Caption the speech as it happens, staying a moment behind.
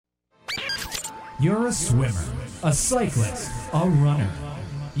You're a swimmer, a cyclist, a runner.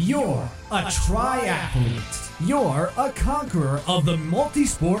 You're a triathlete. You're a conqueror of the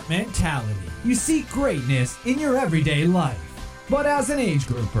multi-sport mentality. You seek greatness in your everyday life. But as an age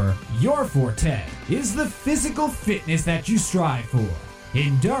grouper, your forte is the physical fitness that you strive for.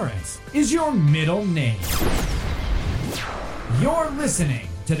 Endurance is your middle name. You're listening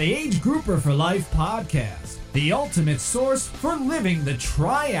to the Age Grouper for Life podcast, the ultimate source for living the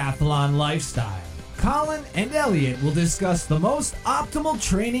triathlon lifestyle. Colin and Elliot will discuss the most optimal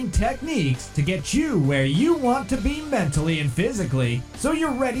training techniques to get you where you want to be mentally and physically, so you're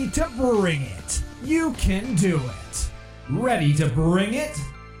ready to bring it. You can do it. Ready to bring it?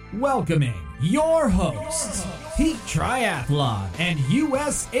 Welcoming your hosts, Peak Triathlon and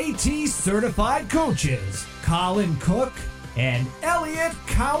USAT certified coaches, Colin Cook and Elliot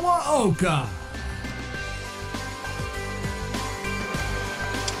Kawaoka.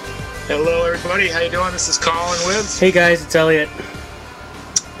 Hello everybody, how you doing? This is Colin with... Hey guys, it's Elliot.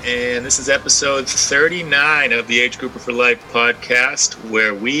 And this is episode 39 of the Age Grouper for Life podcast,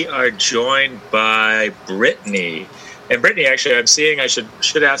 where we are joined by Brittany. And Brittany, actually, I'm seeing, I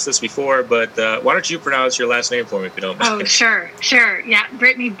should ask this before, but why don't you pronounce your last name for me if you don't mind? Oh, sure. Yeah,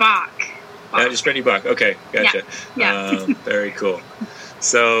 Brittany Bach. Just Brittany Bach. Okay, gotcha. Yeah. Very cool.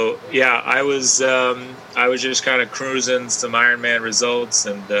 So yeah, I was just kind of cruising some Ironman results,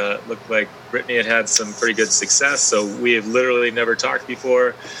 and looked like Brittany had some pretty good success. So we have literally never talked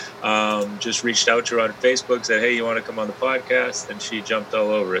before. Just reached out to her on Facebook, said, "Hey, you want to come on the podcast?" And she jumped all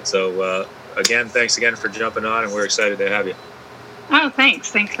over it. So again, thanks again for jumping on, and we're excited to have you. Oh, thanks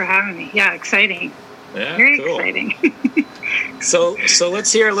for having me. Yeah, exciting. Yeah, very cool. Exciting. So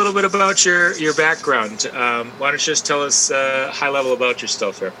let's hear a little bit about your background. Why don't you just tell us high level about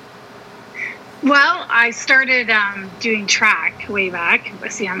yourself here? Well, I started doing track way back.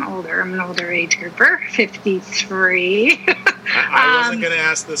 See, I'm older. I'm an older age grouper, 53. I wasn't going to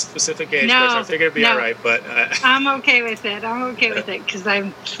ask the specific age, but I think it'd be all right. But I'm okay with it. Because I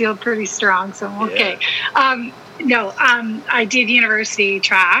feel pretty strong, so I'm okay. Yeah. I did university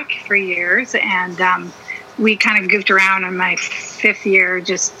track for years, and we kind of goofed around in my fifth year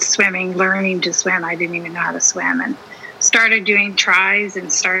just swimming, learning to swim. I didn't even know how to swim, and started doing tries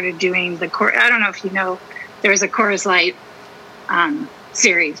and started doing the course. I don't know if you know, there was a Coors Light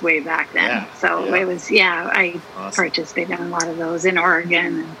series way back then. It was, I awesome. Participated in a lot of those in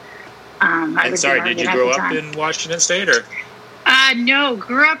Oregon. Did you grow up in Washington State or? No,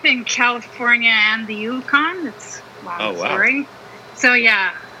 grew up in California and the Yukon. It's a long story. So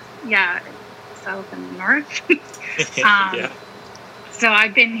yeah, south and north. Yeah. So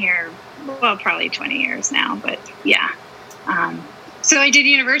I've been here, probably 20 years now, but yeah. So I did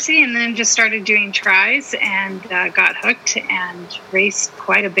university and then just started doing tries and got hooked and raced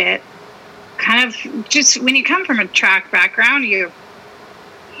quite a bit. Kind of just when you come from a track background, your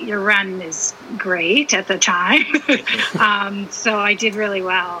run is great at the time. So I did really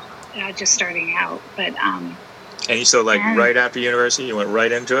well just starting out. But and you right after university, you went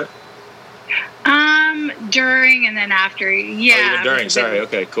right into it? During and then after, yeah. Oh, even during, sorry.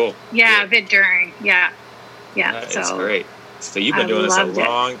 Okay, cool. Yeah, cool. A bit during, yeah. That's great. So you've been doing this a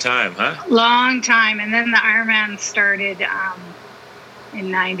long time, huh? Long time, and then the Ironman started in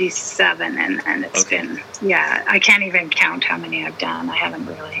 97, and it's been, I can't even count how many I've done. I haven't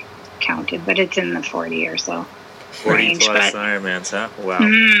really counted, but it's in the 40 or so 40 range. plus Ironmans, huh? Wow.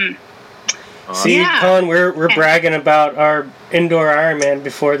 Awesome. See, Colin, we're bragging about our indoor Ironman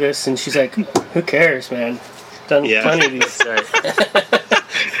before this, and she's like, "Who cares, man? Done plenty of these."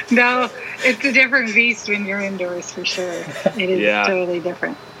 No, it's a different beast when you're indoors for sure. It is totally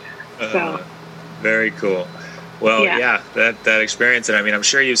different. So very cool. Well, that experience, and I mean, I'm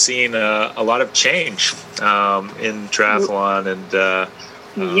sure you've seen a lot of change in triathlon,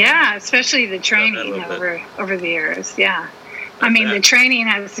 and especially the training over the years. Yeah. I mean, the training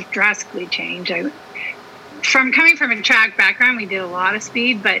has drastically changed. Coming from a track background, we did a lot of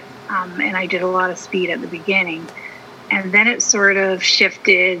speed, but and I did a lot of speed at the beginning, and then it sort of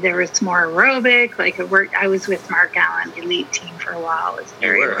shifted. There was more aerobic. Like it worked. I was with Mark Allen, the elite team, for a while. It was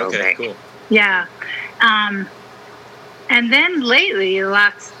very aerobic. Okay, cool. Yeah, and then lately,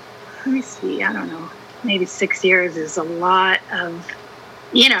 let me see. I don't know, maybe 6 years is a lot of.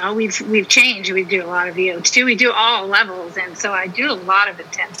 We've changed. We do a lot of VO2. We do all levels, and so I do a lot of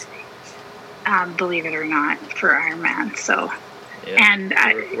intensity. Believe it or not, for Ironman. So, and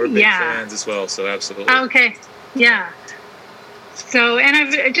we're big fans as well. So absolutely. Okay, yeah. So, and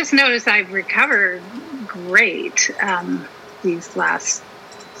I've just noticed I've recovered great these last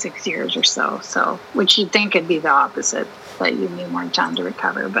 6 years or so. So, which you'd think would be the opposite, that you need more time to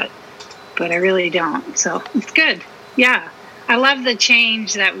recover, but but I really don't. So it's good. Yeah. I love the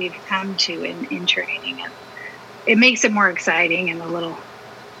change that we've come to in training, and it makes it more exciting and a little,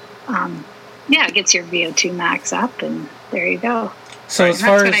 it gets your VO2 max up, and there you go. So that's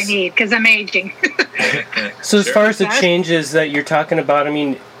what I need, because I'm aging. So as far as the changes that you're talking about, I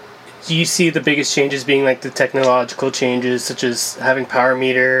mean, do you see the biggest changes being like the technological changes, such as having Power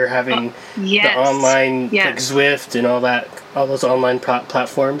Meter, having the online like Zwift and all those online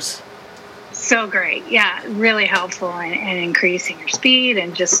platforms? So great. Yeah, really helpful in increasing your speed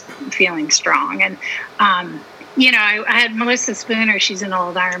and just feeling strong. And, I had Melissa Spooner. She's an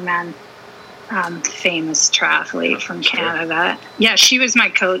old Ironman famous triathlete from Canada. Yeah, she was my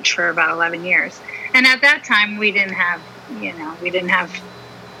coach for about 11 years. And at that time, we didn't have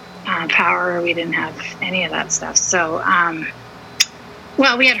power. We didn't have any of that stuff. So,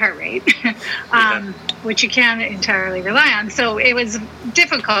 we had heart rate, which you can't entirely rely on. So it was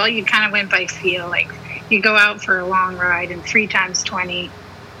difficult. You kind of went by feel. Like you go out for a long ride and 3 times 20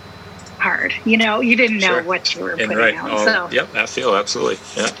 hard. You didn't know what you were putting out. Yep, I feel absolutely.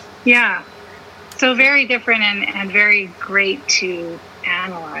 Yeah. Yeah. So very different and very great to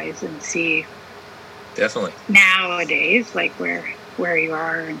analyze and see. Definitely. Nowadays, like where you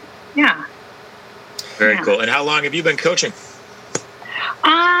are. And, Very cool. And how long have you been coaching?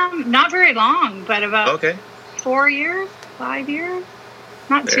 Not very long, but about 4 years, 5 years.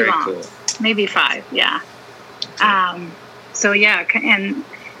 Not very too long. Cool. Maybe 5, yeah. Okay. And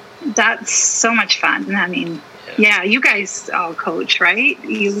that's so much fun. I mean, you guys all coach, right?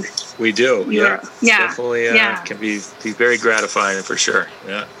 We do. It's definitely can be very gratifying for sure.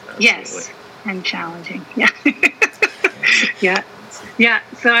 Yeah. Absolutely. Yes, and challenging. Yeah. Yeah.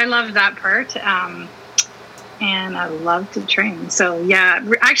 So I love that part. And I love to train. So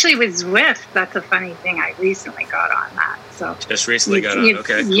actually with Zwift, that's a funny thing. I recently got on that. So just recently got on.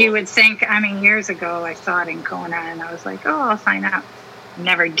 Okay. Cool. You would think. I mean, years ago I saw it in Kona, and I was like, oh, I'll sign up.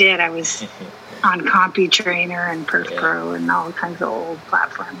 Never did. I was on CompuTrainer and Perf Pro and all kinds of old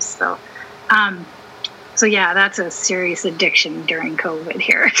platforms. So, that's a serious addiction during COVID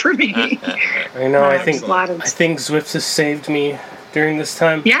here for me. I know. I think Zwift has saved me during this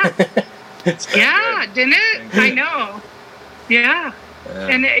time. Yeah. Didn't it? I know. Yeah.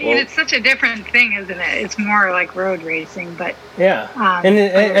 And it's such a different thing, isn't it? It's more like road racing, but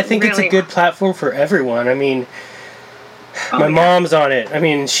I think it's a good platform for everyone. I mean, my mom's on it. I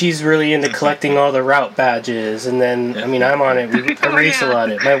mean, she's really into collecting all the route badges, and then I'm on it. I race a lot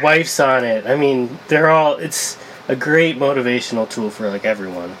on it. My wife's on it. I mean, it's a great motivational tool for like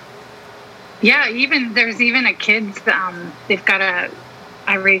everyone. Yeah, there's even a kids. They've got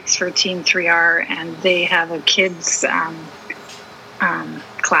I race for Team 3R, and they have a kids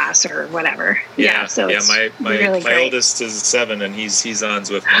class or whatever. So my oldest is 7, and he's on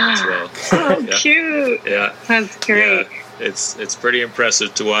Zwift as well. So cute. Yeah, that's great. Yeah. It's pretty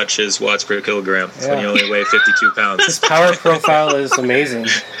impressive to watch his watts per kilogram when you only weigh 52 pounds. His power profile is amazing.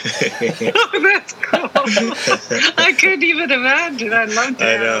 Oh, that's cool. I couldn't even imagine. I'd love to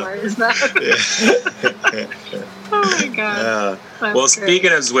analyze that. Oh my god. Well,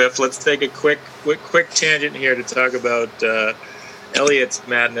 speaking of Zwift, let's take a quick tangent here to talk about Elliot's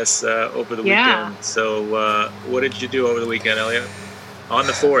madness over the weekend. So, what did you do over the weekend, Elliot? On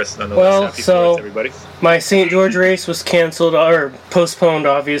the 4th, nonetheless. Happy 4th, everybody. My St. George race was canceled or postponed,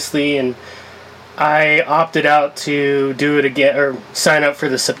 obviously, and I opted out to do it again or sign up for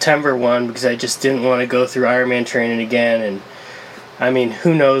the September one because I just didn't want to go through Ironman training again. And I mean,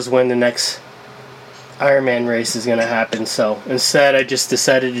 who knows when the next Ironman race is going to happen? So instead, I just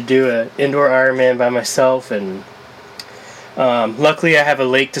decided to do an indoor Ironman by myself, and luckily, I have a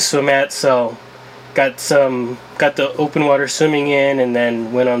lake to swim at, so. Got the open water swimming in, and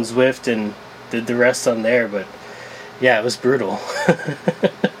then went on Zwift and did the rest on there. But it was brutal.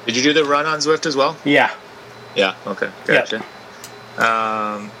 Did you do the run on Zwift as well? Yeah. Yeah. Okay. Gotcha.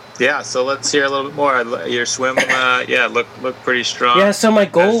 Yep. So let's hear a little bit more. Your swim, look pretty strong. Yeah. So my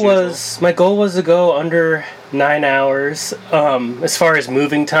goal was to go under 9 hours. As far as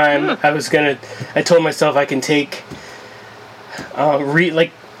moving time, I told myself I can take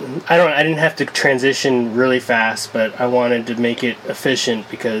I didn't have to transition really fast, but I wanted to make it efficient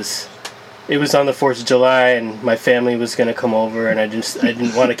because it was on the 4th of July and my family was going to come over, and I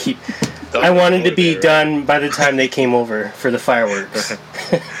didn't want to keep. I wanted to be done by the time they came over for the fireworks.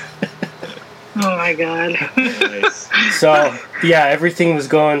 Oh my god. Nice. So everything was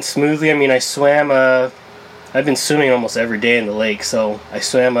going smoothly. I mean, I swam. I've been swimming almost every day in the lake, so I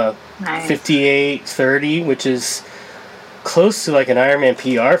swam a 58:30, which is close to like an Ironman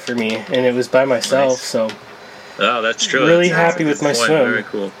PR for me, and it was by myself. Nice. So Oh, that's true. Really happy with my swim. Very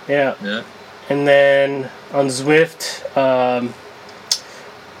cool. Yeah. And then on Zwift,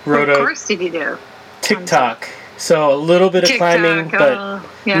 what course did you do? TikTok. So a little bit of climbing, but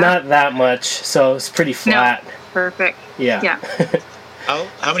not that much. So it's pretty flat. No, perfect. Yeah.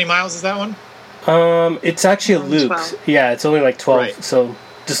 How many miles is that one? It's actually a loop. 12. Yeah, it's only like 12. Right. So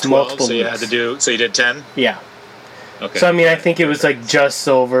just 12, multiple so you loops. had to do. So you did 10. Yeah. Okay. So I mean, I think it was like just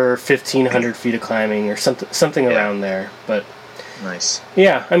over 1,500 feet of climbing or something around there. But nice.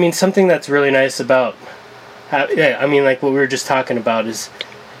 yeah, I mean, something that's really nice about, I mean, like what we were just talking about is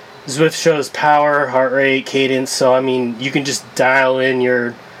Zwift shows power, heart rate, cadence. So I mean, you can just dial in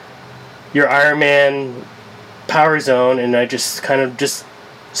your Ironman power zone, and I just kind of just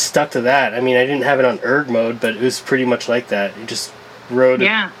stuck to that. I mean, I didn't have it on erg mode, but it was pretty much like that. You just rode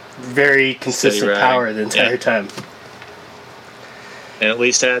very consistent power the entire time. And at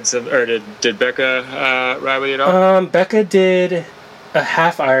least had some, or did Becca ride with you at all? Becca did a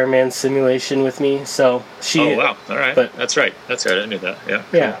half Ironman simulation with me, so she. Oh wow! All right, but, that's right. I knew that. Yeah.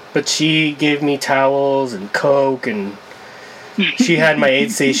 Yeah, cool. But she gave me towels and Coke, and she had my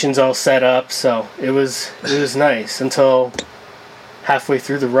aid stations all set up, so it was nice until halfway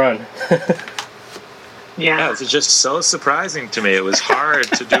through the run. Yeah, it's just so surprising to me. It was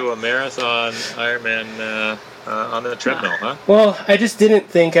hard to do a marathon Ironman on the treadmill, huh? Well, I just didn't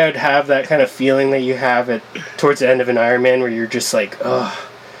think I would have that kind of feeling that you have towards the end of an Ironman, where you're just like, oh.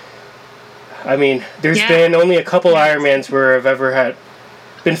 I mean, there's been only a couple Ironmans where I've ever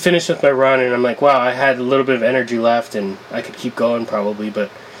been finished with my run, and I'm like, wow, I had a little bit of energy left, and I could keep going probably.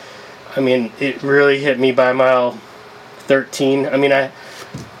 But I mean, it really hit me by mile 13. I mean, I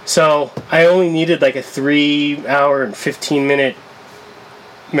only needed like a 3 hour and 15 minute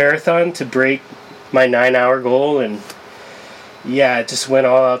marathon to break my 9 hour goal, and it just went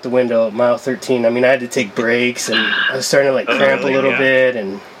all out the window at mile 13. I mean, I had to take breaks, and I was starting to like cramp a little bit,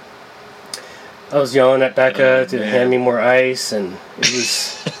 and I was yelling at Becca to hand me more ice, and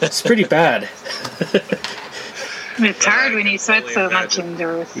it's pretty bad. It's hard when you sweat so much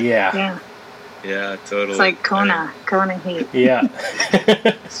indoors. Yeah. Yeah, totally. It's like Kona heat. Yeah.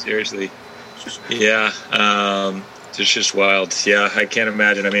 Seriously. Yeah. It's just wild. Yeah, I can't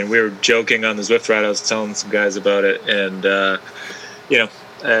imagine. I mean, we were joking on the Zwift ride. I was telling some guys about it, and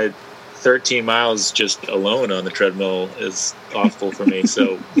 13 miles just alone on the treadmill is awful for me.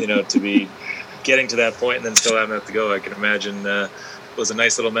 So, to be getting to that point and then still having to go, I can imagine was a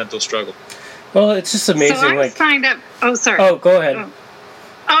nice little mental struggle. Well, it's just amazing. So I'm signed up. Oh, sorry. Oh, go ahead. Oh,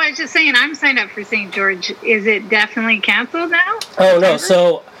 I was just saying, I'm signed up for St. George. Is it definitely canceled now? Oh, no.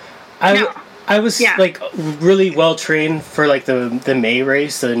 So I was like really well trained for like the May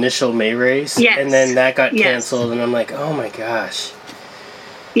race, the initial May race. Yes. And then that got canceled, and I'm like, oh my gosh.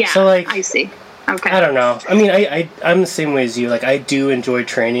 Yeah. So like, I see. Okay. I don't know. I mean, I'm the same way as you. Like, I do enjoy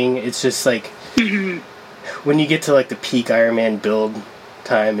training. It's just like when you get to like the peak Ironman build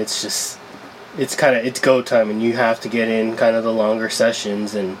time, it's go time, and you have to get in kind of the longer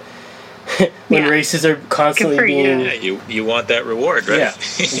sessions, and when races are constantly being you want that reward, right? Yeah,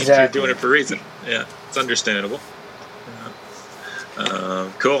 exactly. You're doing it for a reason. Yeah, it's understandable.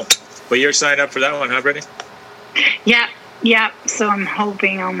 Cool. But you're signed up for that one, huh, Brittany? Yeah. So I'm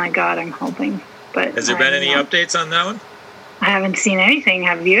hoping. Oh my God, I'm hoping. But has there been any updates on that one? I haven't seen anything.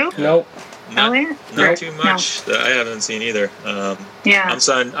 Have you? Nope. Not too much. No. I haven't seen either. I'm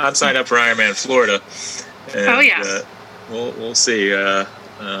signed up for Ironman Florida. And, we'll see. I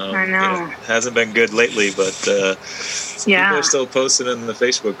know. Hasn't been good lately, but people are still posting in the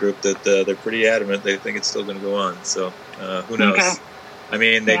Facebook group that they're pretty adamant they think it's still going to go on. So who knows? Okay. I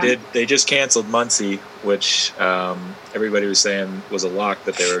mean, they just canceled Muncie, which everybody was saying was a lock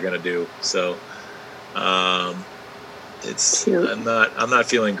that they were going to do. So I'm not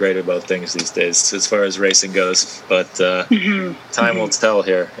feeling great about things these days as far as racing goes. But time will tell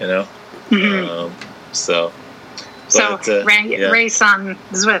here, So race on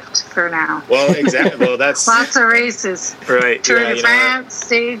Zwift for now. Well, exactly. Well, that's lots of races. Right. Tour de France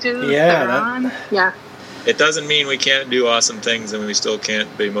stages. Yeah. It doesn't mean we can't do awesome things, and we still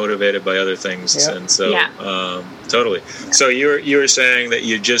can't be motivated by other things. Yeah. And so, totally. So you were saying that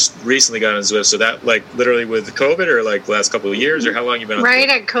you just recently got on Zwift. So that like literally with COVID, or like the last couple of years, or how long you been on? Right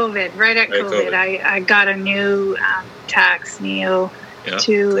at COVID. I got a new Tax Neo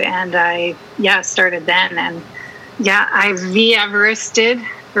 2, and I started then, and I Everested,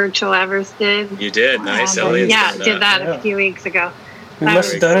 virtual Everested. You did. Nice. Did that a few weeks ago. We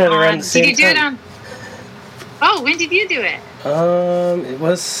must have done it around the same time. Did you do it on? Oh, when did you do it?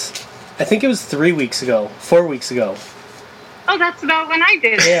 I think it was 4 weeks ago. Oh, that's about when I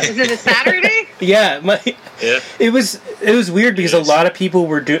did it. Yeah. Is it a Saturday? Yeah, Yeah. It was weird because a lot of people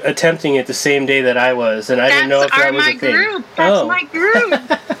were attempting it the same day that I was, and I didn't know if that was a thing. Group. That's my group.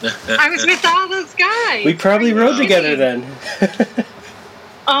 I was with all those guys. We probably rode together then.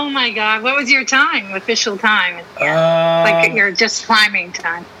 Oh my God! What was your time? Official time? Like your just climbing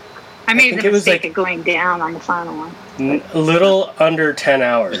time. I made the mistake of going down on the final one. A little under 10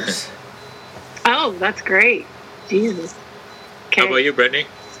 hours. Oh, that's great. Jesus. Okay. How about you, Brittany?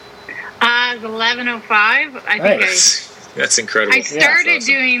 11:05. I think That's incredible. I started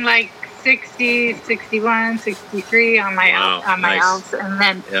doing like 60, 61, 63 on my elves, and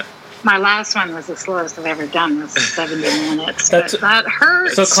then my last one was the slowest I've ever done. Was 70 minutes. That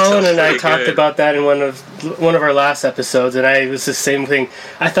hurt. So Colin and I talked about that in one of our last episodes, and it was the same thing.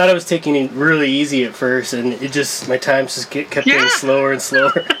 I thought I was taking it really easy at first, and it just my times just kept getting slower and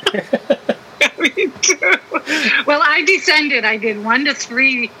slower. Me too. Well, I descended. I did 1 to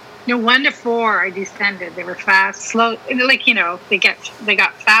 3. 1 to 4. I descended. They were fast, slow. Like they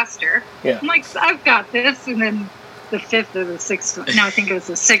got faster. Yeah. I'm like, I've got this, and then the 5th or the 6th one. No, I think it was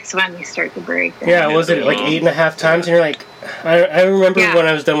the 6th one. You start to break. Yeah, was it like 8.5 times? And you're like, I remember when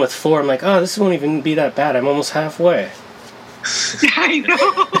I was done with 4. I'm like, oh, this won't even be that bad. I'm almost halfway. I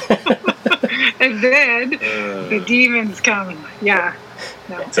know. And then the demons come. Yeah.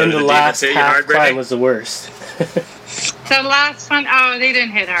 No. So and the last half climb was the worst. The last one, they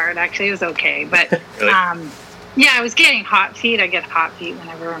didn't hit hard. Actually, it was okay. But, really? I was getting hot feet. I get hot feet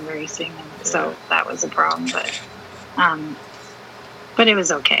whenever I'm racing. And so that was a problem. But it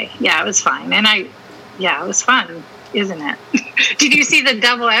was okay. Yeah, it was fine. And it was fun, isn't it? Did you see the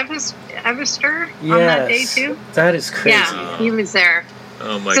double Evister on that day, too? That is crazy. Yeah, he was there.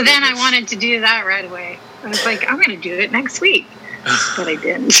 Oh, my So then I wanted to do that right away. I was like, I'm going to do it next week. But I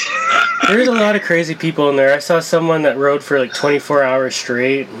didn't. There's a lot of crazy people in there. I saw someone that rode for like 24 hours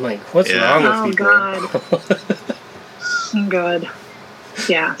straight. I'm like, what's wrong with people? Oh, God.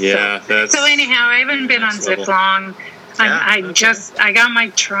 Yeah. Yeah. So anyhow, I haven't been on Zip long. I got my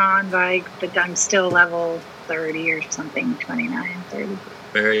Tron bike, but I'm still level 30 or something, 29, 30.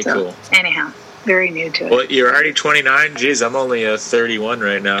 Very cool. Anyhow. Very new to it. Well, you're already 29. Geez, I'm only 31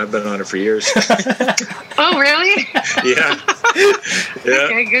 right now. I've been on it for years. Oh, really? Yeah.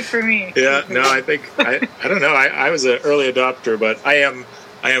 Okay, good for me. Yeah. No, I think I don't know. I was an early adopter, but I am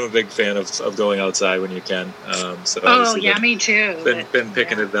a big fan of going outside when you can. Me too. Been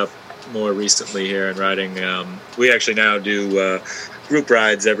picking it up more recently here and riding. We actually now do group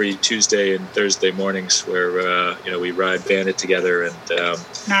rides every Tuesday and Thursday mornings where we ride Bandit together, and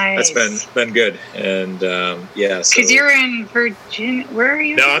nice. That's been good. And because you're in Virginia. Where are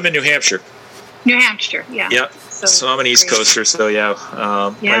you? No, I'm in New Hampshire. New Hampshire, yeah. Yep. So I'm an East Coaster, so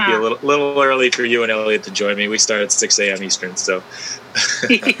might be a little early for you and Elliot to join me. We start at 6 a.m. Eastern, so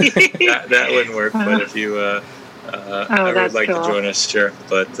that wouldn't work. But if you ever would like to join us, sure.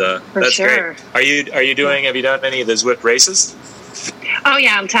 But that's sure. Great. Are you doing? Have you done any of the Zwift races? Oh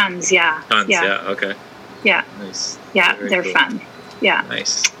yeah, tons. Yeah. Tons. Yeah. Okay. Yeah. Nice. Yeah, Very they're cool. fun. Yeah.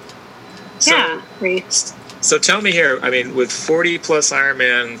 Nice. So tell me here. I mean, with 40 plus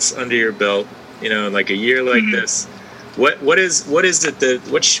Ironmans under your belt, in like a year like this, what is it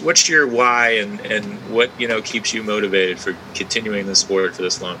what's your why and what keeps you motivated for continuing the sport for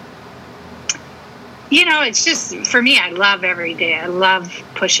this long? It's just, for me, I love every day. I love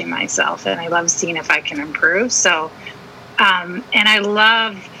pushing myself, and I love seeing if I can improve. So, and I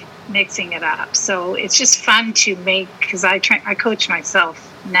love mixing it up. So it's just fun to make, because I coach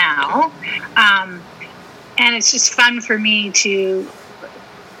myself now. And it's just fun for me to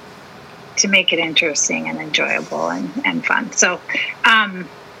make it interesting and enjoyable and fun. So, and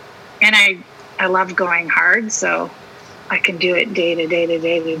I love going hard, so I can do it day to day to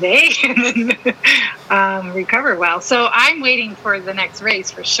day to day and then recover well. So I'm waiting for the next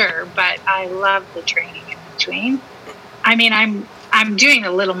race for sure, but I love the training in between. I mean, I'm doing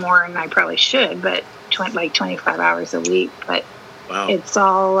a little more than I probably should, but 25 hours a week. But wow. It's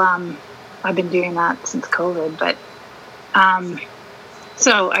all I've been doing that since COVID. But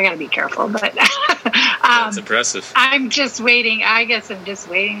so I got to be careful. But that's impressive. I'm just waiting. I guess I'm just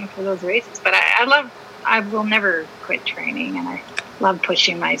waiting for those races. But I will never quit training, and I love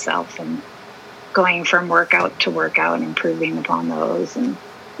pushing myself and going from workout to workout and improving upon those. And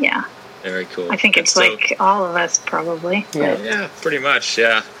yeah. Very cool. I think it's like all of us probably. Yeah, pretty much.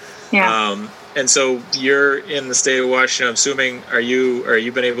 Yeah. Yeah. And so you're in the state of Washington. I'm assuming. Are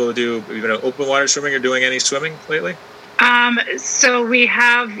you been able to do even open water swimming or doing any swimming lately? So we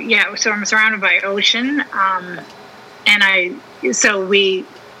have. Yeah. So I'm surrounded by ocean. And I've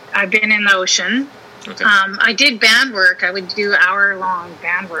been in the ocean. Okay. I did band work. I would do hour-long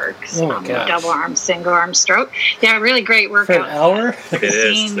band work. Oh my gosh. Double arm, single arm stroke. Yeah, really great For workout. an hour? It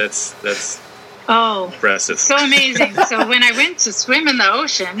is. That's impressive. So amazing. So when I went to swim in the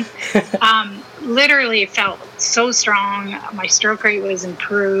ocean, literally felt so strong. My stroke rate was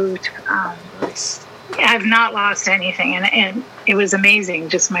improved. Nice. I've not lost anything, and it was amazing.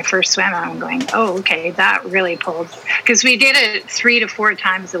 Just my first swim, I'm going, oh, okay, that really pulled. Because we did it 3 to 4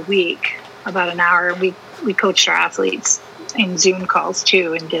 times a week, about an hour. We coached our athletes in Zoom calls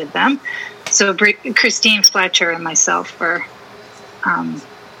too, and did them. So Christine Fletcher and myself were,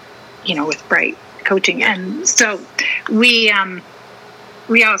 with Bright coaching, and so we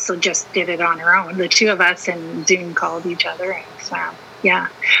also just did it on our own, the two of us, and Zoom called each other and swam. Yeah,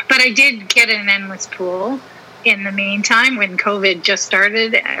 but I did get an endless pool in the meantime when COVID just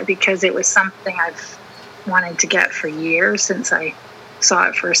started, because it was something I've wanted to get for years, since I saw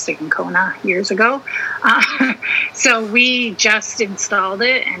it first in Kona years ago. So we just installed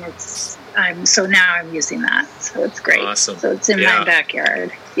it, and so now I'm using that. So it's great. Awesome. So it's in my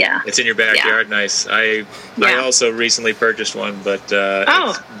backyard. Yeah. It's in your backyard. Yeah. Nice. I also recently purchased one, but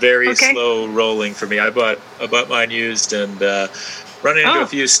it's very slow rolling for me. I bought mine used and run into a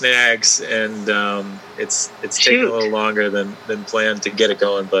few snags, and it's taking a little longer than planned to get it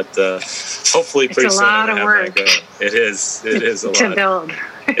going, but hopefully pretty soon. It's a lot of work. It is a lot to build.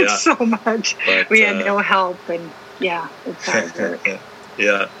 It's so much. But, we had no help, and it's hard work.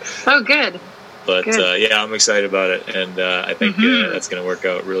 Yeah. Oh, good. But good. I'm excited about it, and I think that's going to work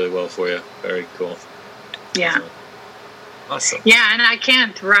out really well for you. Very cool. Yeah. Awesome. Yeah, and I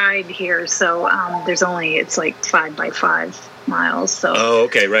can't ride here, so it's like 5 by 5 miles. So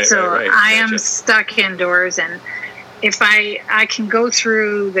right. So right. I am stuck indoors, and if I can go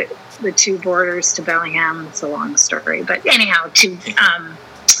through the 2 borders to Bellingham, it's a long story, but anyhow,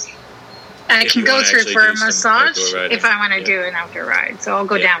 I can go through for a massage if I want to do an outdoor ride. So I'll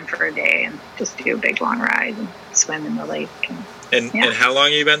go down for a day and just do a big long ride and swim in the lake. And how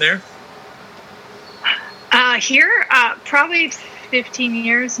long have you been there? Here, probably 15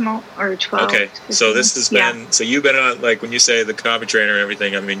 years or 12. Okay, 15. So this has been, so you've been on, like when you say the combi trainer and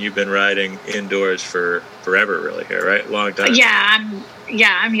everything, I mean, you've been riding indoors for forever really here, right? Long time.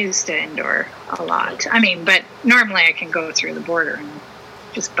 I'm used to indoor a lot. I mean, but normally I can go through the border and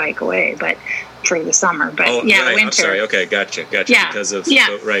just bike away, but for the summer. But right. winter. I'm sorry. Okay, gotcha. Yeah. Because of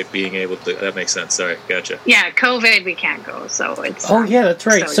being able to. That makes sense. Sorry, gotcha. Yeah, COVID, we can't go, so it's. Oh yeah, that's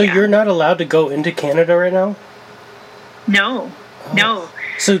right. So you're not allowed to go into Canada right now? No. No.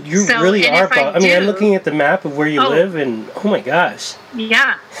 So you really are. I'm looking at the map of where you live, and oh my gosh.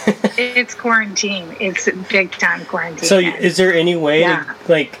 Yeah, it's quarantine. It's big time quarantine. So is there any way,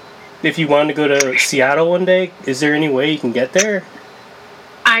 if you wanted to go to Seattle one day, is there any way you can get there?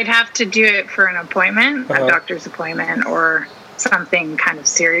 I'd have to do it for an appointment, a doctor's appointment, or something kind of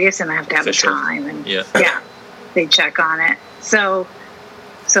serious, and I have to have a time. And they check on it. So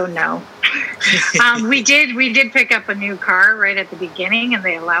no. We did pick up a new car right at the beginning, and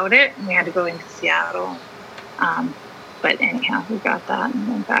they allowed it, and we had to go into Seattle. But anyhow, we got that and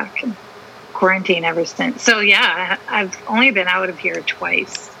went back and quarantine ever since. So I've only been out of here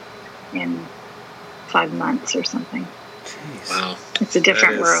twice in 5 months or something. Jeez. Wow. It's a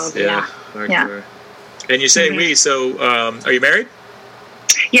different world. Yeah. And you say we, so are you married?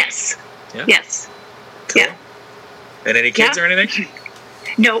 Yes. Yeah. Yes. Cool. Yeah. And any kids or anything?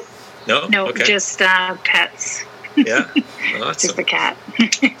 No. No? Okay. Just pets. Yeah. Well, awesome. Just a cat.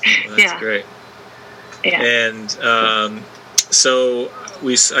 That's great. Yeah. And so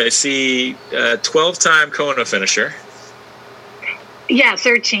I see 12-time Kona finisher. Yeah,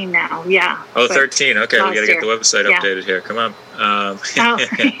 13 now. Yeah. Oh, 13. Okay, we got to get the website updated here. Come on. So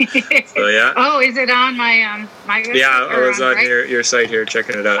Oh, is it on my my? Yeah, I was on your site here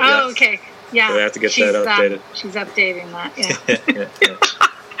checking it out. Oh, okay. Yeah. So I have to get that updated. She's updating that. Yeah.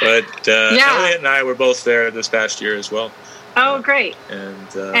 But Elliot and I were both there this past year as well. Oh, great. And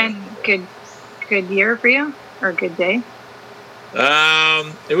good year for you, or good day?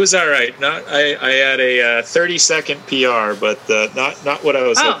 It was all right. I had a 30-second PR, but not what I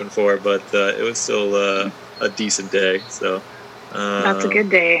was hoping for. But it was still a decent day. So that's a good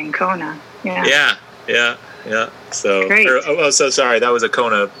day in Kona. Yeah. Yeah. So great. So sorry, that was a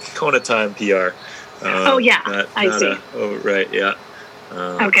Kona time PR. I see. Right. Yeah.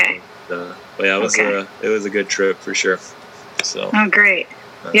 Okay. But it was a good trip for sure. So. Oh, great.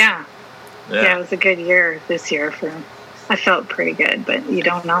 Yeah, it was a good year this year for. I felt pretty good, but you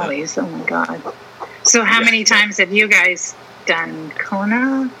don't always. Oh my God! So, how many times have you guys done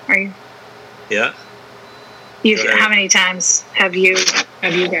Kona? Are you? Yeah. How many times have you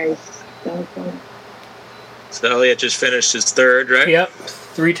guys done Kona? So Elliot just finished his third, right? Yep,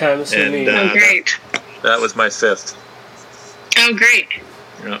 3 times for me. Oh, great. That was my 5th. Oh, great.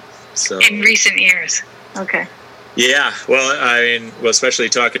 Yeah. So in recent years. Okay. Yeah, well, I mean, especially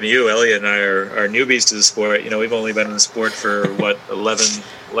talking to you, Elliot and I are newbies to the sport. You know, we've only been in the sport for,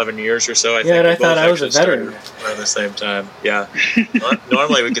 11 years or so, I think. Yeah, and I We thought both I was a actually veteran. started around the same time. Yeah.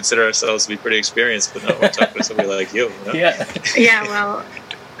 Normally we consider ourselves to be pretty experienced, but no, we're talking to somebody like you. You know? Yeah. Yeah, well,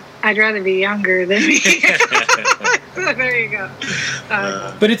 I'd rather be younger than me. So there you go.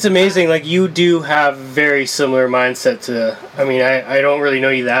 But it's amazing, like, you do have very similar mindset to, I mean, I don't really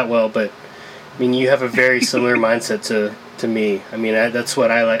know you that well, but, I mean, you have a very similar mindset to me. I mean, that's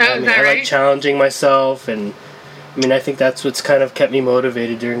what I like. Oh, I mean, is that I like right? challenging myself, and, I mean, I think that's what's kind of kept me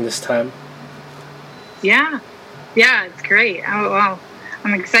motivated during this time. Yeah. Yeah, it's great. Oh, well,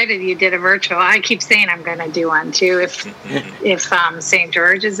 I'm excited you did a virtual. I keep saying I'm going to do one, too, if St.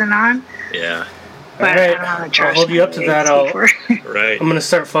 George isn't on. Yeah. But All right, I don't want to I'll hold you up to that. Right. I'm going to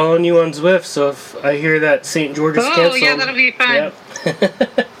start following you on Zwift, so if I hear that St. George is canceled... Oh, yeah, that'll be fun. Yep.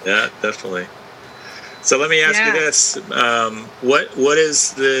 Yeah, definitely. So let me ask you this: what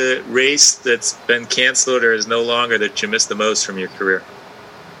is the race that's been canceled or is no longer that you miss the most from your career?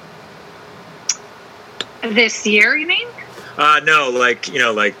 This year, you mean? No,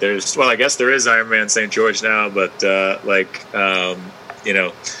 like there's. Well, I guess there is Ironman St. George now, but I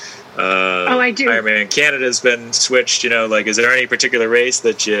do. Ironman Canada's been switched. Is there any particular race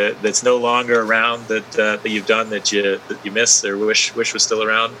that's no longer around that you've done that you miss or wish was still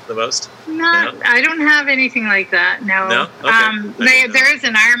around the most? I don't have anything like that. No. Okay. There is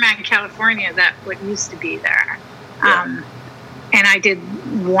an Ironman California that used to be there. Yeah. And I did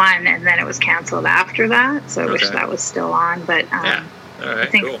one, and then it was canceled after that. So I wish Okay. that was still on. But Yeah. All right. I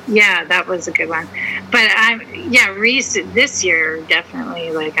think, Cool. yeah, that was a good one. But this year,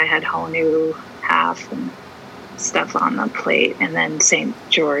 definitely, like, I had Honu half and stuff on the plate, and then St.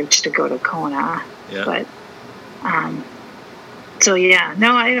 George to go to Kona. Yeah. But, so yeah,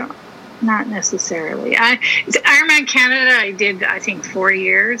 no, I don't, not necessarily. Ironman Canada, I did, I think, 4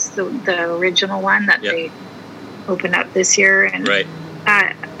 years, the original one that Yep. they opened up this year. And Right.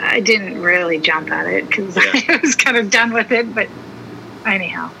 I didn't really jump at it because I was kind of done with it, but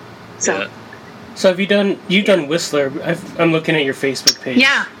anyhow. So, Yeah. So you've done Whistler. I'm looking at your Facebook page.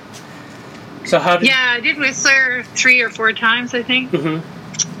 yeah. So how did... Yeah, I did Whistler 3 or 4 times, I think.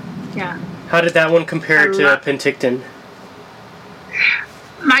 Mm-hmm. Yeah. How did that one compare to Penticton?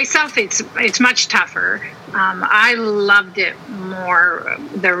 Myself, it's much tougher. I loved it more,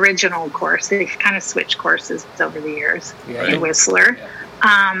 the original course. They've kind of switched courses over the years, the Whistler.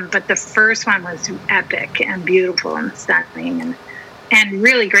 Yeah. But the first one was epic and beautiful and stunning and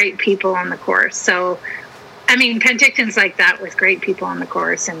really great people on the course. So, I mean, Penticton's like that with great people on the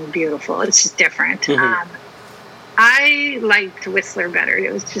course and beautiful. It's just different. Mm-hmm. I liked Whistler better.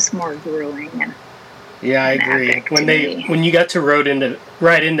 It was just more grueling and yeah, I agree. When you got to ride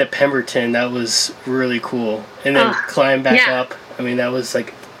into Pemberton, that was really cool. And then climb back up. I mean, that was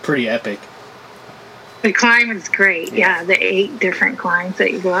like pretty epic. The climb is great. Yeah, the 8 different climbs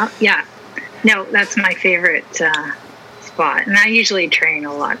that you go up. Yeah. No, that's my favorite spot. And I usually train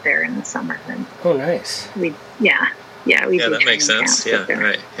a lot there in the summer. And oh, nice. we do that makes sense. Yeah,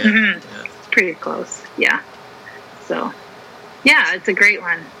 right. Yeah. Mm-hmm. Yeah. It's pretty close. Yeah. So, yeah, it's a great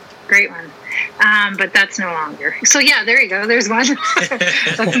one. Great one. But that's no longer. So, yeah, there you go. There's one.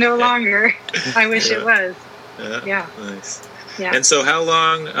 That's no longer. I wish it was. Yeah. Nice. Yeah. And so how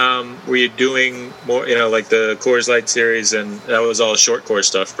long were you doing more, like the Coors Light series, and that was all short course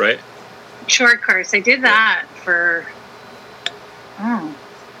stuff, right? Short course. I did that for,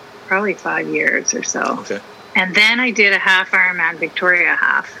 probably 5 years or so. Okay. And then I did a half Ironman Victoria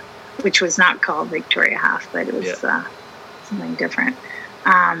half, which was not called Victoria half, but it was something different.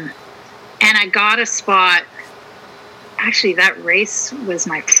 And I got a spot. Actually, that race was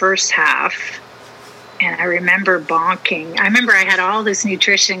my first half. And I remember bonking. I remember I had all this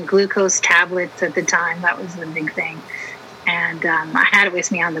nutrition, glucose tablets at the time. That was the big thing. And I had it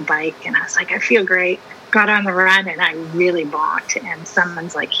with me on the bike. And I was like, I feel great. Got on the run, and I really bonked. And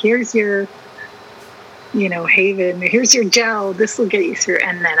someone's like, here's your, Haven. Here's your gel. This will get you through.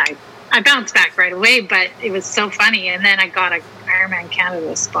 And then I bounced back right away. But it was so funny. And then I got an Ironman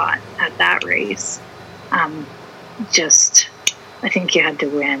Canada spot at that race. I think you had to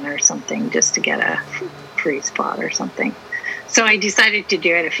win or something just to get a free spot or something. So I decided to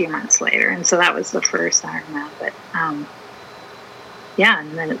do it a few months later. And so that was the first Ironman. But,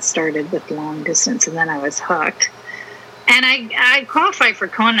 and then it started with long distance, and then I was hooked. And I qualified for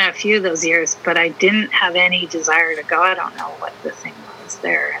Kona a few of those years, but I didn't have any desire to go. I don't know what the thing was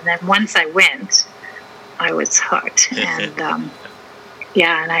there. And then once I went, I was hooked. And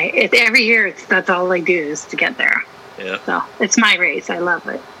yeah, and every year that's all I do is to get there. Yeah. So it's my race. I love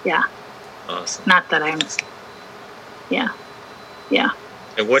it. Yeah. Awesome. Not that I'm. Yeah. Yeah.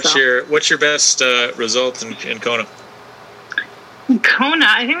 And what's your best result in Kona? Kona,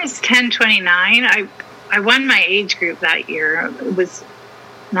 I think it was 10:29. I won my age group that year. It was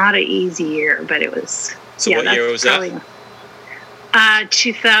not an easy year, but it was. So what year was that?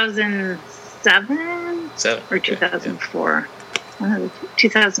 2007 or 2004.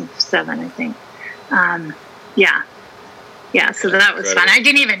 2007, I think. Yeah. So that was fun. I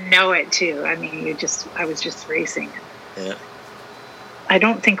didn't even know it too. I mean, I was just racing. Yeah. I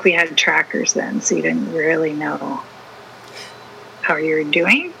don't think we had trackers then, so you didn't really know how you were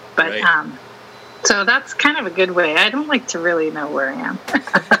doing. But right. So that's kind of a good way. I don't like to really know where I am.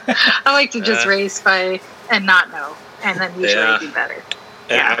 I like to just race by and not know, and then usually do better.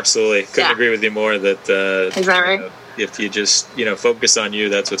 Yeah, absolutely. Couldn't agree with you more. That is that right? If you just focus on you,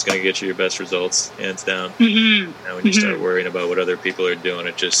 that's what's going to get you your best results, hands down. Mm-hmm. And when you start worrying about what other people are doing,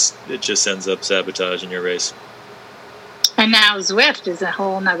 it just ends up sabotaging your race. And now Zwift is a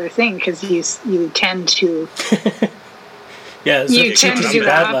whole other thing because you tend to. Yeah, you tend to do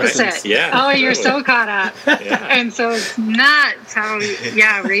the opposite. Lessons. Yeah. Oh, you're so caught up. Yeah. And so it's nuts how,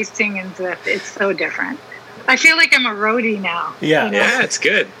 racing and Zwift, it's so different. I feel like I'm a roadie now. Yeah. Yeah, it's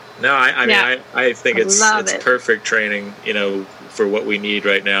good. No, I mean, I think it's perfect training, for what we need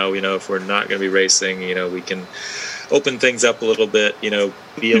right now. If we're not going to be racing, we can open things up a little bit, be a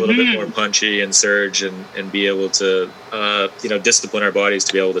little bit more punchy and surge and be able to, discipline our bodies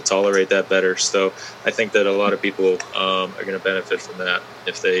to be able to tolerate that better. So I think that a lot of people are going to benefit from that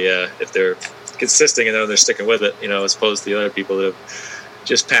if they're consistent and they're sticking with it, as opposed to the other people that have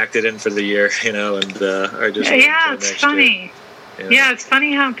just packed it in for the year, and are just it's funny. Year. Yeah, it's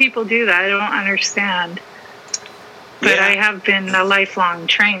funny how people do that. I don't understand. But I have been a lifelong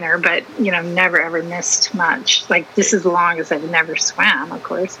trainer, but, never ever missed much. Like, this is the longest I've never swam, of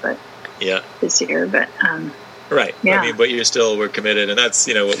course, but this year. But, right. Yeah. I mean, but you still were committed. And that's,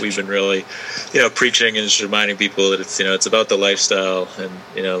 what we've been really, preaching and just reminding people that it's, it's about the lifestyle and,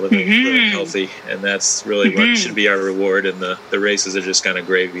 living healthy. And that's really what should be our reward. And the races are just kind of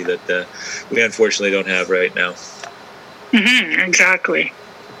gravy that we unfortunately don't have right now. Mm-hmm. Exactly.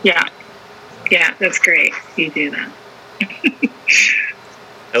 Yeah. Yeah, that's great. You do that.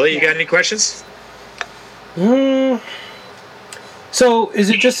 Ellie, you got any questions? So, is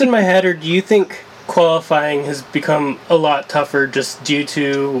it just in my head, or do you think qualifying has become a lot tougher just due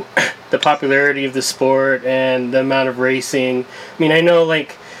to the popularity of the sport and the amount of racing? I mean, I know,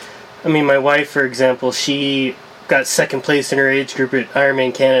 my wife, for example, she got second place in her age group at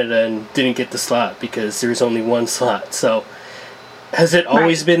Ironman Canada and didn't get the slot because there was only one slot. So, has it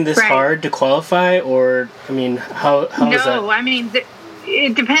always been this hard to qualify, or, how is that? No,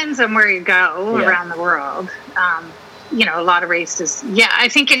 it depends on where you go around the world. A lot of races. Yeah, I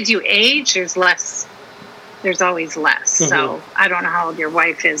think as you age, there's always less. Mm-hmm. So I don't know how old your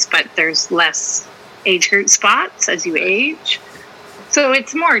wife is, but there's less age group spots as you age. So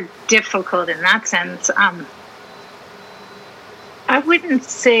it's more difficult in that sense. I wouldn't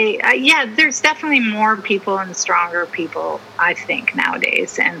say, there's definitely more people and stronger people, I think,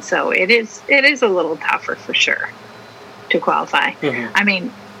 nowadays. And so it is a little tougher for sure to qualify. Mm-hmm. I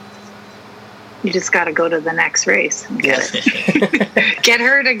mean, you just got to go to the next race and get it. Get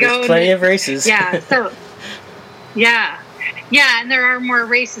her to go. There's plenty of races. Yeah. So, yeah. And there are more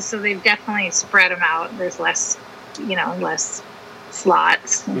races, so they've definitely spread them out. There's less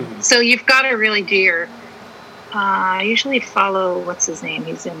slots. Mm-hmm. So you've got to really do your... I usually follow, what's his name?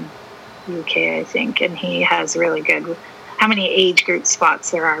 He's in UK, I think, and he has really good, how many age group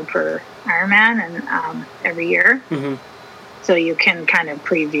spots there are per Ironman and every year. Mm-hmm. So you can kind of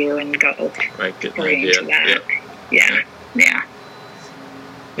preview and go get an idea. Into that. Yeah.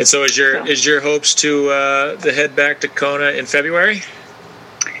 And so is your hopes to head back to Kona in February?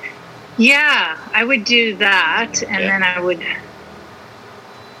 Yeah, I would do that, and then I would...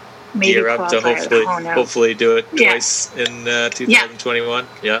 Gear up to hopefully do it twice in 2021.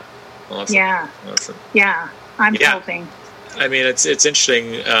 Yeah. Awesome. Yeah. Awesome. Yeah. I'm hoping. I mean, it's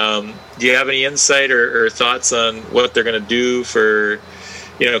interesting. Do you have any insight or thoughts on what they're going to do for,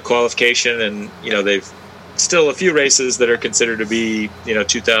 qualification? And, they've still a few races that are considered to be,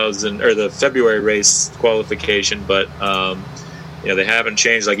 2000 or the February race qualification, but, they haven't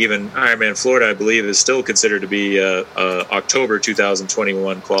changed. Like even Ironman Florida, I believe, is still considered to be a October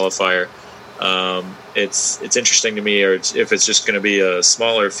 2021 qualifier. it's interesting to me, or if it's just going to be a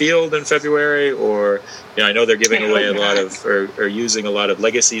smaller field in February, or I know they're giving away a lot of or using a lot of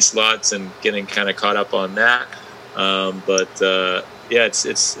legacy slots and getting kind of caught up on that.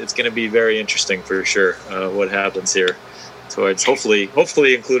 It's going to be very interesting for sure. What happens here towards hopefully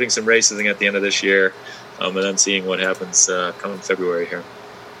including some racing at the end of this year, and then seeing what happens come February here.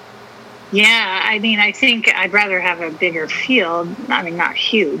 Yeah, I mean, I think I'd rather have a bigger field. I mean, not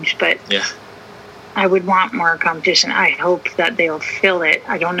huge, but yeah, I would want more competition. I hope that they'll fill it.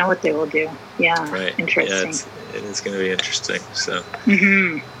 I don't know what they will do. Yeah, right. Interesting. Yeah, it is going to be interesting. So.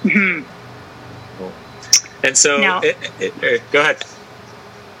 Mm-hmm. Cool. And so, go ahead.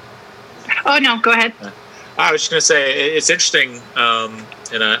 Oh no, go ahead. I was just going to say it's interesting,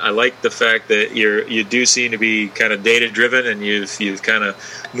 and I like the fact that you do seem to be kind of data driven, and you've kind of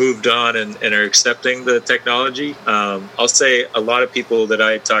moved on and are accepting the technology. I'll say a lot of people that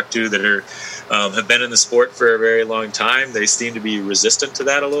I talk to that are have been in the sport for a very long time, they seem to be resistant to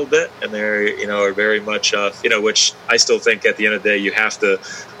that a little bit, and they're are very much which I still think at the end of the day you have to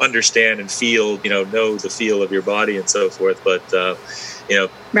understand and feel know the feel of your body and so forth, but.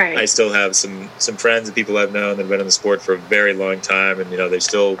 Right. I still have some friends and people I've known that have been in the sport for a very long time, and they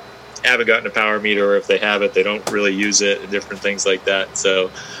still haven't gotten a power meter, or if they have it, they don't really use it, and different things like that. So,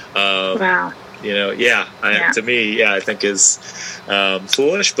 wow. To me, I think is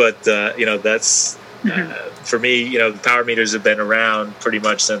foolish, but that's for me. The power meters have been around pretty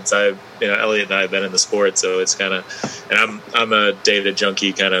much since Elliot and I have been in the sport, so it's kind of, and I'm a data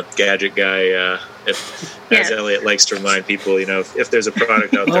junkie kind of gadget guy. As Elliot likes to remind people, if there's a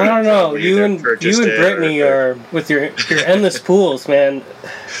product out there. I don't know. You and Brittany are with your endless pools, man.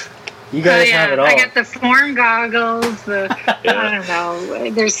 You guys have it all. I got the form goggles. I don't know.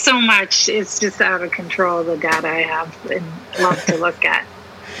 There's so much. It's just out of control, the data I have and love to look at.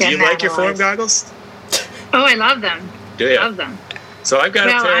 Do you like your form goggles? Oh, I love them. Do you? Love them. So I've got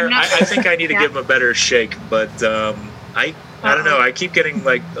a pair. I think I need to give them a better shake, but I don't know. I keep getting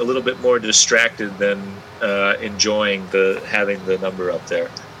like a little bit more distracted than enjoying having the number up there.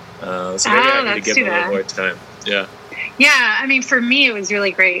 So maybe I need to give them a little more time. Yeah. Yeah, I mean, for me, it was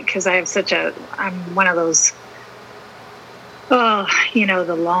really great because I have I'm one of those,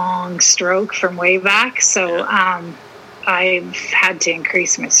 the long stroke from way back. So I've had to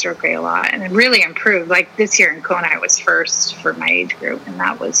increase my stroke rate a lot, and it really improved. Like this year in Kona, I was first for my age group, and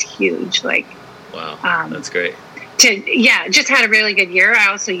that was huge. Like, wow, that's great. Just had a really good year. I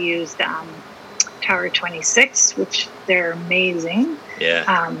also used Tower 26, which they're amazing.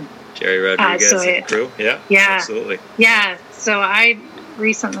 Yeah. Jerry Rodriguez and crew. Yeah. Absolutely. Yeah. So I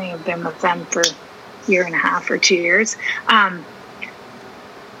recently have been with them for a year and a half or 2 years.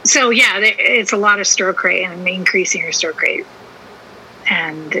 It's a lot of stroke rate and increasing your stroke rate.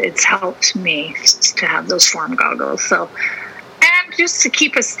 And it's helped me to have those form goggles. So, and just to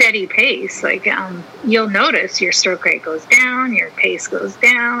keep a steady pace, like you'll notice your stroke rate goes down, your pace goes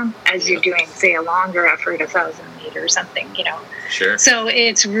down as you're doing, say, a longer effort, 1,000 meters or something, Sure. So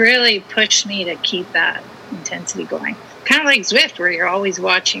it's really pushed me to keep that intensity going. Kind of like Zwift, where you're always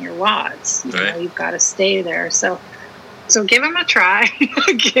watching your watts. You've got to stay there. So give them a try.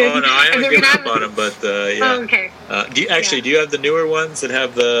 I haven't given up on them, but yeah. Oh, okay. Do you have the newer ones that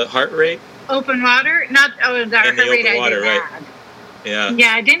have the heart rate? Open water? The heart rate I didn't have. Yeah.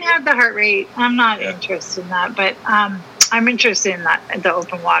 Yeah, I didn't have the heart rate. I'm not interested in that, but I'm interested in the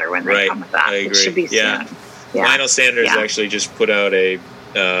open water when they come with that. I agree. It should be soon. Yeah. Lionel Sanders actually just put out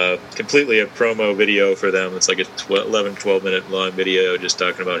completely a promo video for them. It's like a 12 minute long video just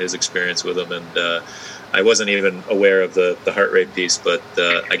talking about his experience with them, and I wasn't even aware of the heart rate piece, but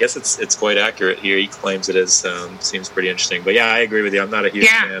I guess it's quite accurate here. He claims it is. Seems pretty interesting. But I agree with you. I'm not a huge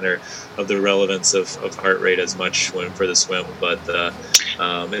fan of the relevance of heart rate as much for the swim, but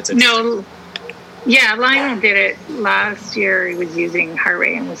it's interesting. No, Lionel did it last year. He was using heart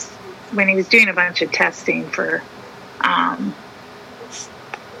rate and when he was doing a bunch of testing for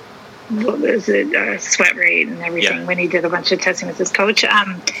sweat rate and everything. When he did a bunch of testing with his coach,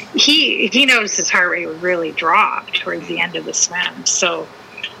 he noticed his heart rate would really drop towards the end of the swim. So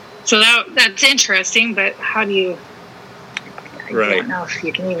that's interesting. But how do you? I don't know if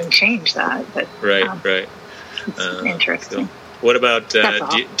you can even change that. But right. It's interesting. So what about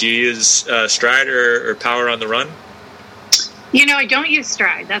do you use Stride or Power on the Run? I don't use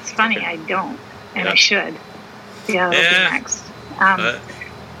Stride. That's funny. I don't, and I should. Yeah, that'll be next.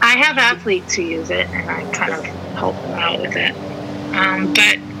 I have athletes who use it, and I kind of help them out with it.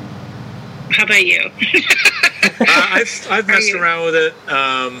 But how about you? I've messed around with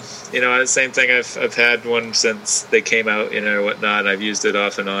it. Same thing. I've had one since they came out, or whatnot. I've used it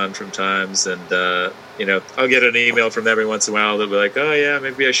off and on from times, and I'll get an email from them every once in a while. They'll be like, "Oh yeah,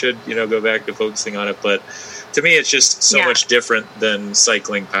 maybe I should, go back to focusing on it." But to me, it's just so much different than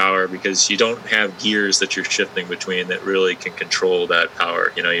cycling power because you don't have gears that you're shifting between that really can control that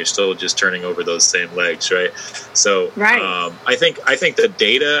power. You're still just turning over those same legs, right? So I think the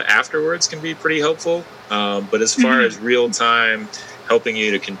data afterwards can be pretty helpful. But as far as real time helping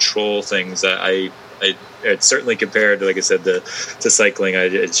you to control things, it's certainly compared to, like I said, to cycling.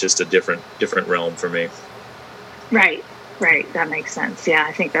 It's just a different realm for me. Right. That makes sense. Yeah,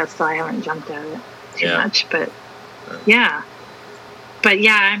 I think that's why I haven't jumped at it too much. But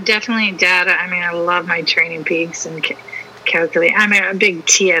I'm definitely data. I mean, I love my Training Peaks and calculate. I'm a big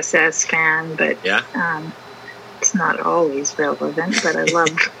TSS fan, but it's not always relevant. But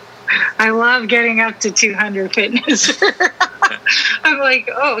I love getting up to 200 fitness. I'm like,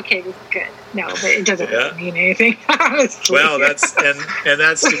 oh, okay, this is good. No, but it doesn't really mean anything, honestly. Well, that's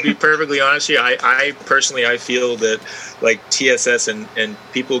to be perfectly honest with you, I personally feel that like TSS and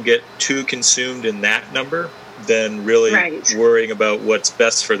people get too consumed in that number than really worrying about what's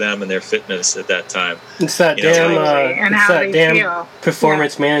best for them and their fitness at that time. It's that damn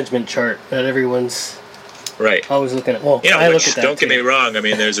performance management chart that everyone's always looking at. Well, I look at that. Don't get me wrong. I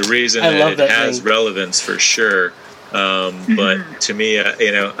mean, there's a reason that it has relevance for sure. But to me,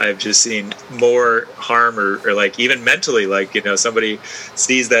 I've just seen more harm or like even mentally, like, somebody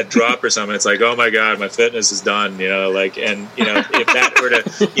sees that drop or something. It's like, oh my God, my fitness is done, if that were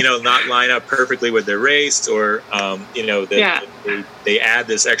to, not line up perfectly with their race or, they add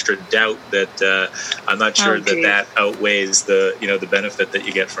this extra doubt that I'm not sure that outweighs the, the benefit that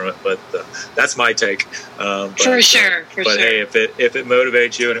you get from it. But that's my take. For sure. Hey, if it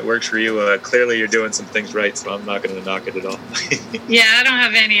motivates you and it works for you, clearly you're doing some things right. So I'm not going to knock it at all. Yeah, I don't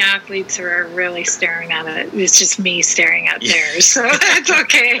have any athletes who are really staring at it. It's just me staring at theirs. So that's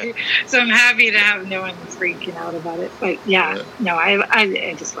okay. So I'm happy to have no one freaking out about it. But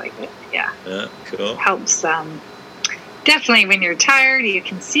I just like it. Yeah. Yeah, cool. Helps definitely when you're tired, you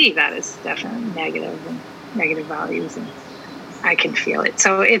can see that it's definitely negative values, and I can feel it.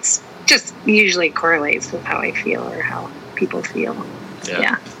 So it's just usually correlates with how I feel or how people feel.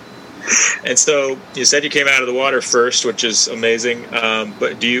 Yeah. And so you said you came out of the water first, which is amazing.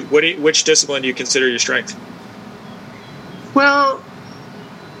 But which discipline do you consider your strength? Well,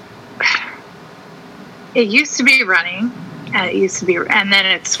 it used to be running, and then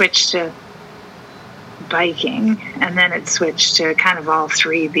it switched to biking, and then it switched to kind of all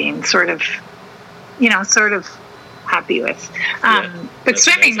three being sort of happy with. But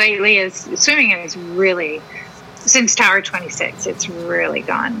swimming lately is really, since Tower 26, it's really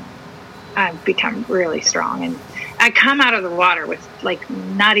gone. I've become really strong, and I come out of the water with I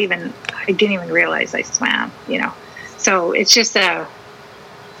didn't even realize I swam, so it's just a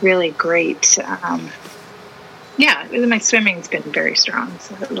really great, my swimming's been very strong,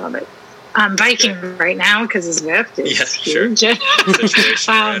 so I love it. Biking right now because it's Zwift is huge. Sure.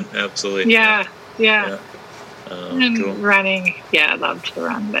 Absolutely. Yeah. And cool. Running, I love to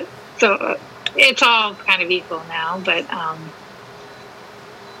run, but so it's all kind of equal now. But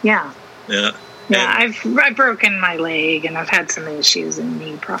I've broken my leg, and I've had some issues and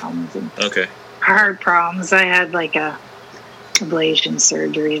knee problems and heart problems. I had like a ablation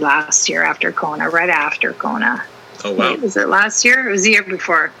surgery last year right after Kona. Oh wow! Wait, was it last year? It was the year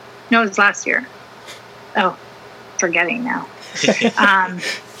before. No, it was last year. Oh, forgetting now.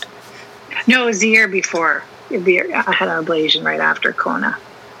 No, it was the year before. I had an ablation right after Kona.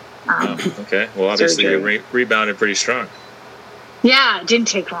 Okay. Well, obviously you rebounded pretty strong. Yeah, it didn't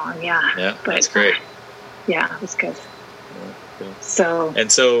take long. Yeah, but, that's great. It was good. Cool.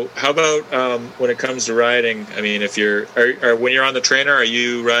 So how about when it comes to riding? I mean, if when you're on the trainer, are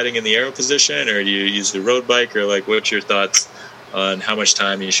you riding in the aero position, or do you use the road bike, or what's your thoughts on how much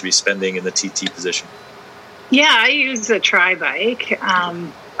time you should be spending in the TT position? Yeah, I use a tri-bike.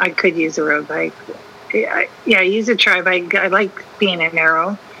 I could use a road bike. I use a tri-bike. I like being in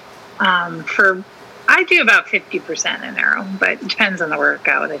aero. I do about 50% in aero, but it depends on the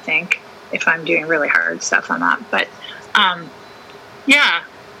workout, I think. If I'm doing really hard stuff, I'm not. But, I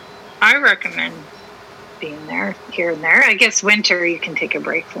recommend being there here and there. I guess winter, you can take a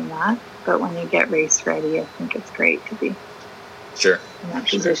break from that. But when you get race ready, I think it's great to be in that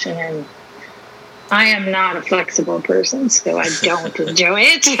position. And I am not a flexible person, so I don't enjoy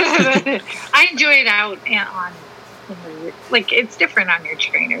it. I enjoy it out it's different on your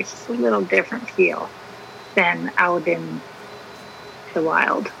trainers. It's a little different feel than out in the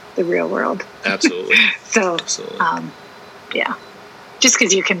wild. the real world. Absolutely. So, Absolutely. Yeah, just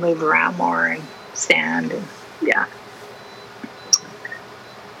because you can move around more and stand, and yeah.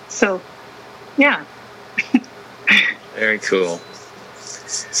 So, yeah. Very cool.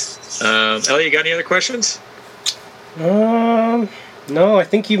 Ellie, you got any other questions? No, I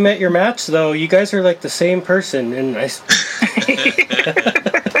think you met your match though. You guys are like the same person, and I.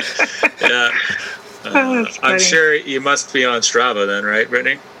 Yeah. I'm sure you must be on Strava then, right,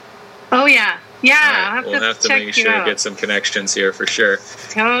 Brittany? Oh yeah, yeah. Right. We'll have to make sure to get some connections here for sure.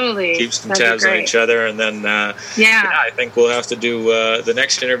 Totally. Keep some tabs on each other, and then I think we'll have to do the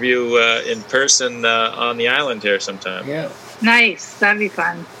next interview in person on the island here sometime. Yeah. Nice. That'd be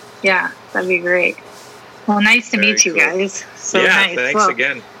fun. Yeah, that'd be great. Well, nice to meet you guys. So nice. Thanks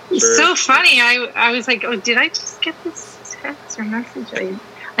again. So funny. I was like, oh, did I just get this text or message?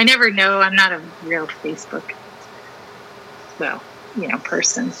 I never know. I'm not a real Facebook,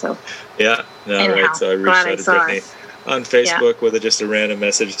 person. So yeah, no, anyhow, right. So I reached out to Brittany on Facebook with just a random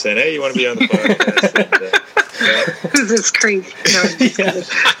message saying, "Hey, you want to be on the podcast?" And, this is crazy. No,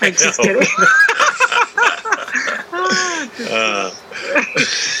 I'm just kidding.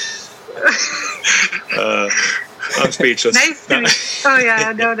 I'm speechless. Nice to meet. Oh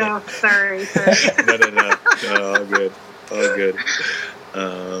yeah, no. Sorry. No. All good.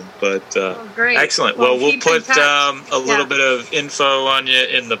 Great. Excellent. Well, we'll put a little bit of info on you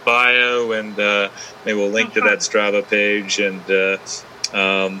in the bio, and maybe we'll link to that Strava page, and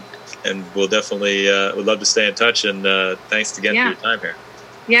we'll definitely would love to stay in touch. And thanks again for your time here.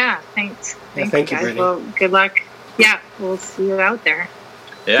 Yeah, thanks. Thank you, guys. Brittany. Well, good luck. Yeah, we'll see you out there.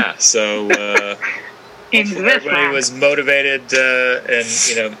 Yeah. So everybody was motivated, and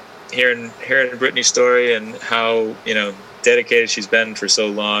hearing Brittany's story and how dedicated she's been for so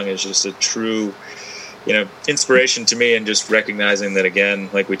long is just a true inspiration to me, and just recognizing that, again,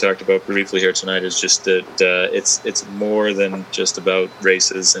 like we talked about briefly here tonight, is just that it's more than just about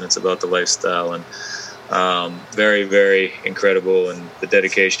races, and it's about the lifestyle, and very, very incredible, and the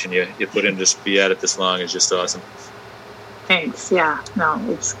dedication you put in to be at it this long is just awesome. Thanks. Yeah, no,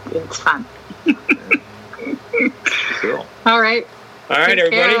 it's fun. Cool. All right,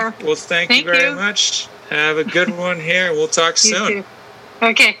 everybody. Care. Well, thank you very much. Have a good one here. We'll talk soon. You too.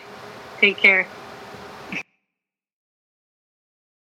 Okay. Take care.